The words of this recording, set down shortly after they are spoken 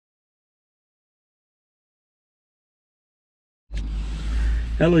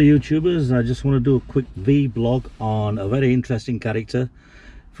Hello YouTubers, I just want to do a quick vlog on a very interesting character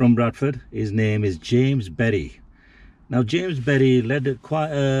from Bradford. His name is James Berry. Now James Berry led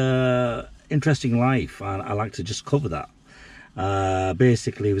quite a interesting life, and I like to just cover that.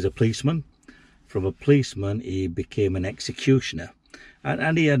 Basically he was a policeman. From a policeman he became an executioner,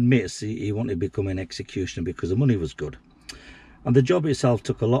 and he admits he wanted to become an executioner because the money was good. And the job itself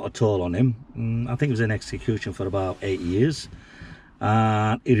took a lot of toll on him. I think he was in execution for about 8 years.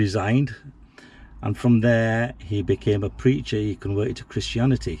 And he resigned, and from there he became a preacher. He converted to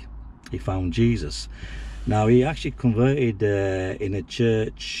Christianity. He found Jesus. Now he actually converted in a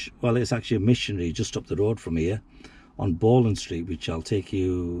church, well, it's actually a missionary just up the road from here on Boland Street, which I'll take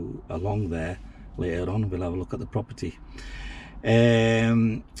you along there later on. We'll have a look at the property.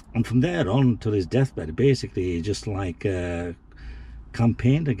 And from there on till his deathbed, basically he just like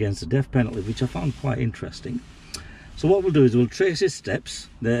campaigned against the death penalty, which I found quite interesting. So what we'll do is we'll trace his steps.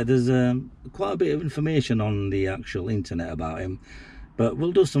 There's quite a bit of information on the actual internet about him, but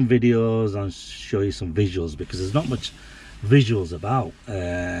we'll do some videos and show you some visuals, because there's not much visuals about,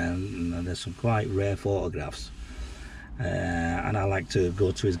 and there's some quite rare photographs. And I like to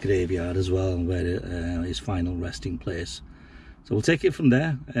go to his graveyard as well, where his final resting place. So we'll take it from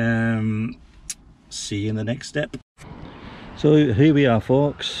there. See you in the next step. So here we are,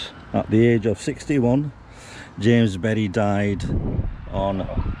 folks, at the age of 61. James Berry died on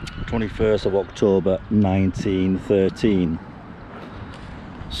 21st of October 1913.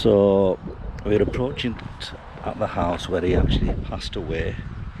 So we're approaching at the house where he actually passed away,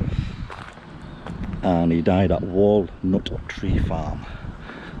 and he died at Walnut Tree Farm,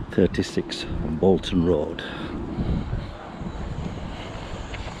 36 Bolton Road.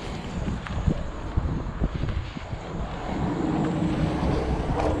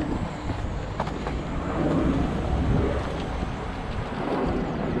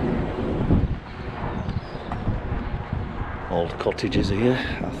 Old cottages here.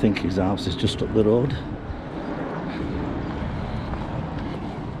 I think his house is just up the road.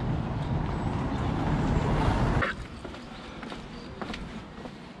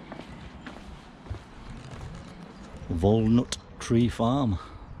 Walnut Tree Farm.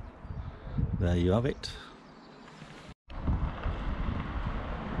 There you have it.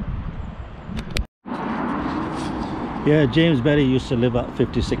 Yeah, James Berry used to live at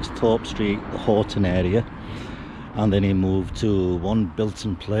 56 Thorpe Street, the Horton area. And then he moved to 1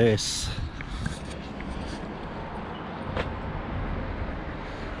 Bilton Place.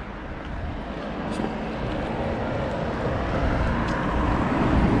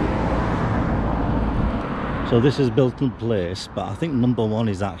 So this is Bilton Place, but I think number 1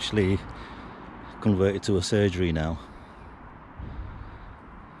 is actually converted to a surgery now.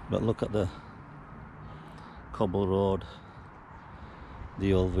 But look at the cobble road,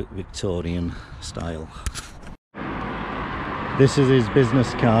 the old Victorian style. This is his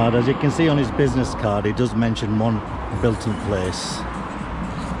business card. As you can see on his business card, he does mention 1 Bilton Place.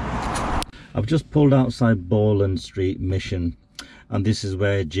 I've just pulled outside Boland Street Mission, and this is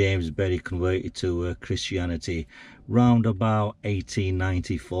where James Berry converted to Christianity round about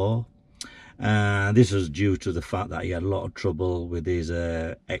 1894. This was due to the fact that he had a lot of trouble with his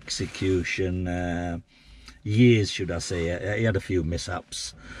execution years, should I say. He had a few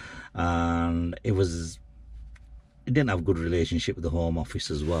mishaps, and he didn't have a good relationship with the Home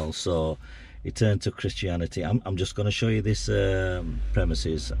Office as well, so he turned to Christianity. I'm just going to show you this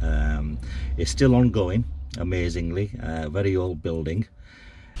premises. It's still ongoing, amazingly. Very old building.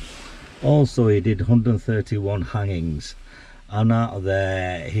 Also, he did 131 hangings, and out of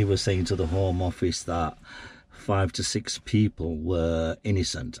there he was saying to the Home Office that 5 to 6 people were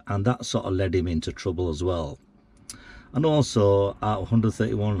innocent, and that sort of led him into trouble as well. And also, out of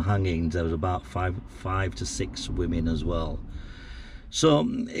 131 hangings, there was about five to 6 women as well. So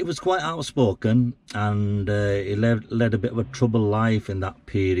he was quite outspoken, and he led a bit of a troubled life in that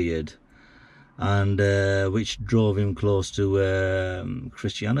period, and which drove him close to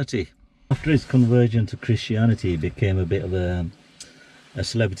Christianity. After his conversion to Christianity, he became a bit of a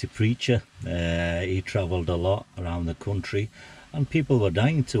celebrity preacher. He travelled a lot around the country, and people were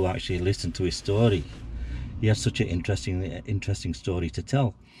dying to actually listen to his story. He has such an interesting story to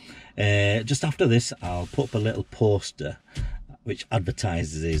tell. Just after this, I'll put up a little poster which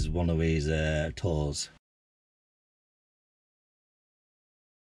advertises one of his tours.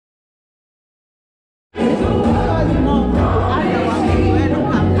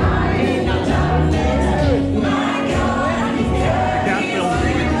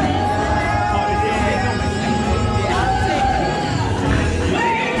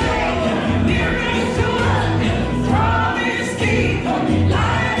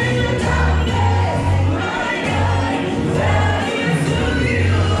 Life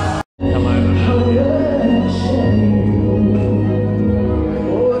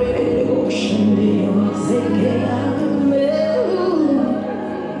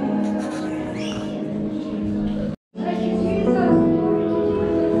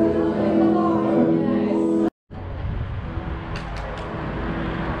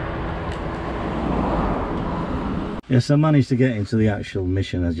Yes, I managed to get into the actual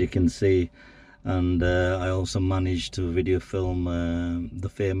mission, as you can see, and I also managed to video film the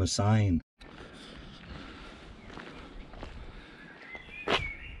famous sign.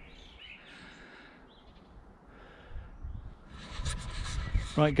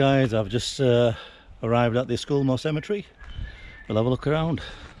 Right guys, I've just arrived at the Sculmore Cemetery. We'll have a look around.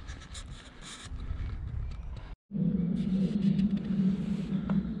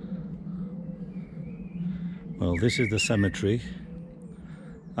 Well, this is the cemetery.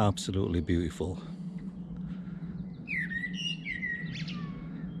 Absolutely beautiful.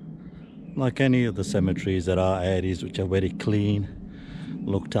 Like any of the cemeteries, there are areas which are very clean,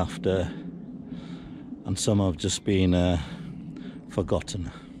 looked after, and some have just been forgotten.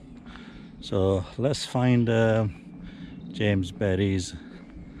 So let's find James Berry's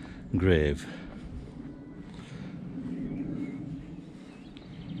grave.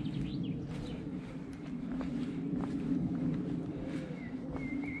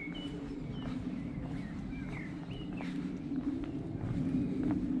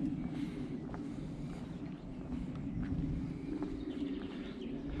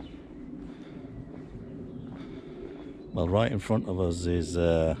 Well, right in front of us is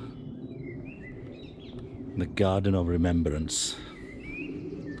the Garden of Remembrance.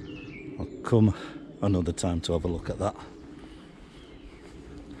 I'll come another time to have a look at that.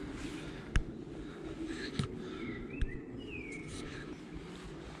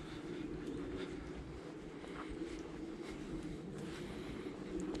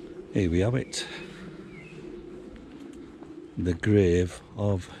 Here we have it. The grave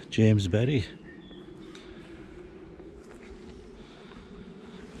of James Berry.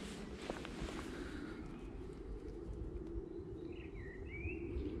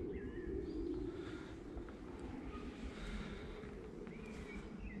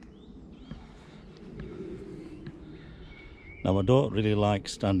 Now, I don't really like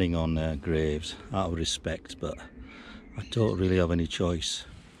standing on graves out of respect, but I don't really have any choice.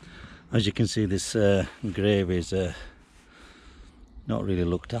 As you can see, this grave is not really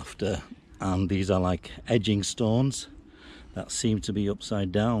looked after, and these are like edging stones that seem to be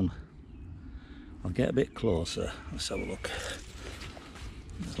upside down. I'll get a bit closer. Let's have a look.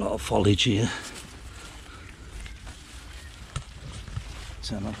 There's a lot of foliage here.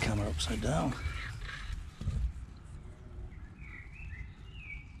 Turn my camera upside down.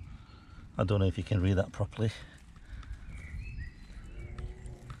 I don't know if you can read that properly.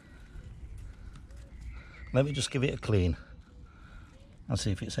 Let me just give it a clean and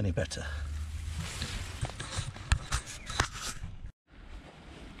see if it's any better.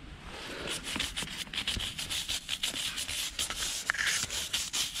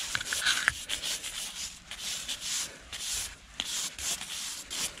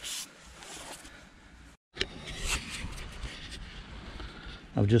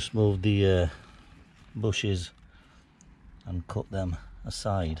 I've just moved the bushes and cut them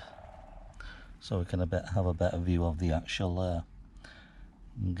aside so we can have a better view of the actual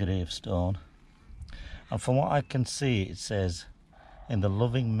gravestone. And from what I can see, it says, "In the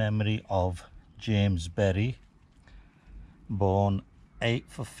loving memory of James Berry, born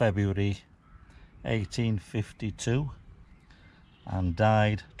 8th of February 1852 and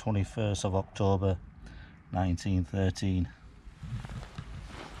died 21st of October 1913.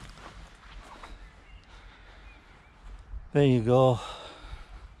 There you go,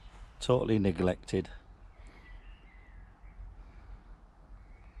 totally neglected.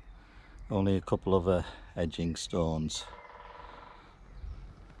 Only a couple of edging stones.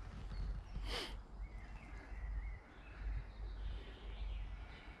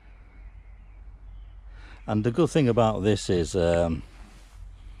 And the good thing about this is a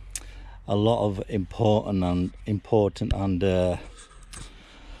lot of important and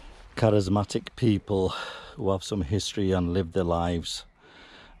charismatic people who have some history and live their lives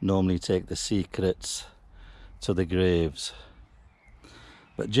normally take the secrets to the graves.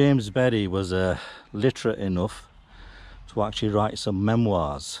 But James Berry was literate enough to actually write some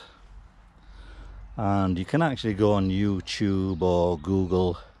memoirs, and you can actually go on YouTube or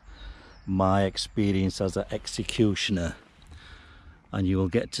Google "my experience as an executioner" and you will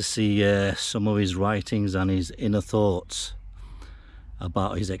get to see some of his writings and his inner thoughts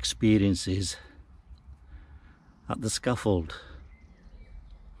about his experiences at the scaffold.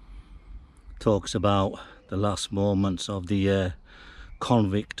 Talks about the last moments of the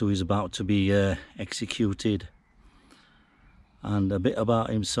convict who is about to be executed, and a bit about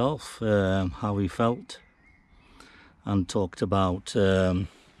himself, how he felt, and talked about the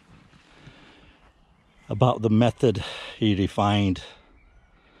method he refined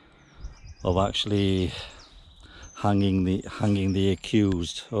of actually hanging the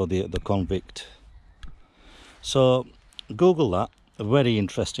accused or the convict. So Google that, a very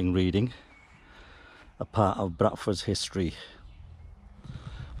interesting reading, a part of Bradford's history.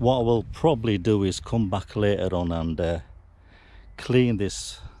 What I will probably do is come back later on and clean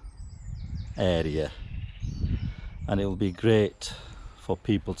this area, and it will be great for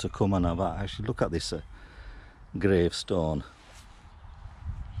people to come and have a, actually look at this gravestone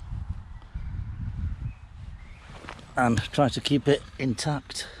and try to keep it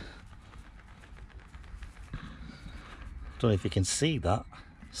intact. Don't know if you can see that.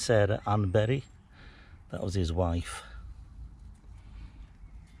 Sarah Ann Berry, that was his wife.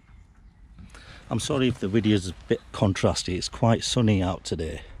 I'm sorry if the video is a bit contrasty, it's quite sunny out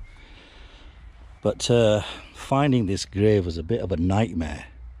today, but finding this grave was a bit of a nightmare.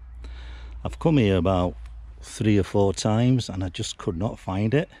 I've come here about 3 or 4 times and I just could not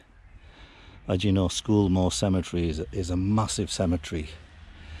find it. As you know, Schoolmore Cemetery is a massive cemetery.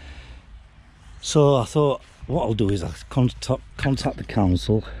 So I thought what I'll do is I'll contact the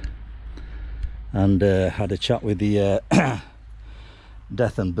council, and had a chat with the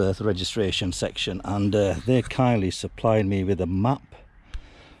death and birth registration section, and they kindly supplied me with a map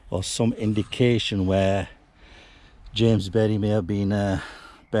or some indication where James Berry may have been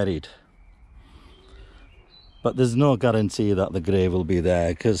buried. But there's no guarantee that the grave will be there,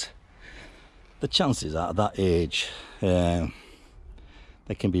 because the chances at that age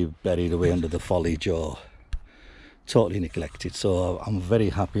they can be buried away under the foliage or totally neglected. So I'm very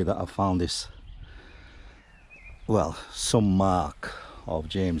happy that I found this, well, some mark of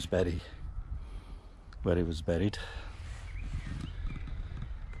James Berry where he was buried.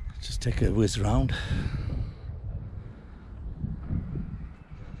 Just take a whiz round.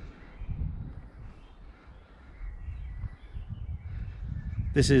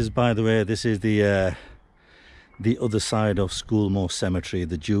 This is, by the way, this is the other side of Schoolmore Cemetery,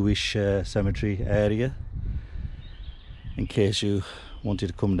 the Jewish cemetery area, in case you wanted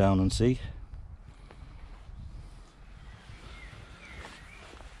to come down and see.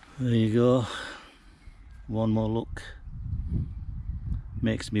 There you go, one more look.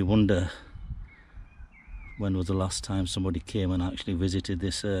 Makes me wonder when was the last time somebody came and actually visited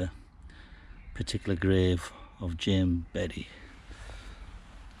this particular grave of James Berry.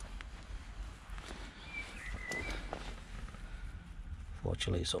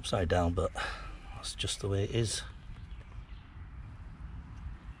 Fortunately it's upside down, but that's just the way it is.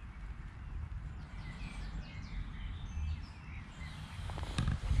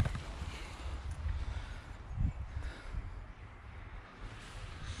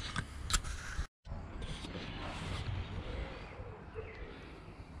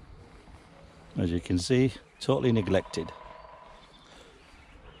 As you can see, totally neglected.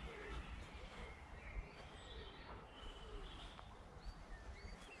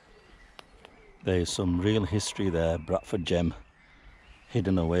 There's some real history there, Bradford gem,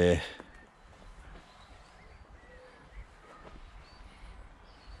 hidden away.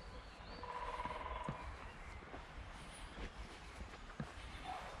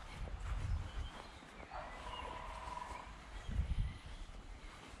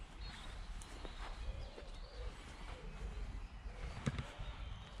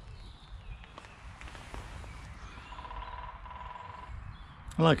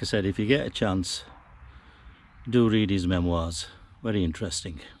 Like I said, if you get a chance, do read his memoirs. Very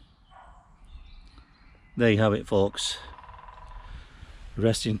interesting. There you have it, folks.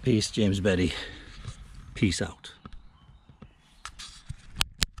 Rest in peace, James Berry. Peace out.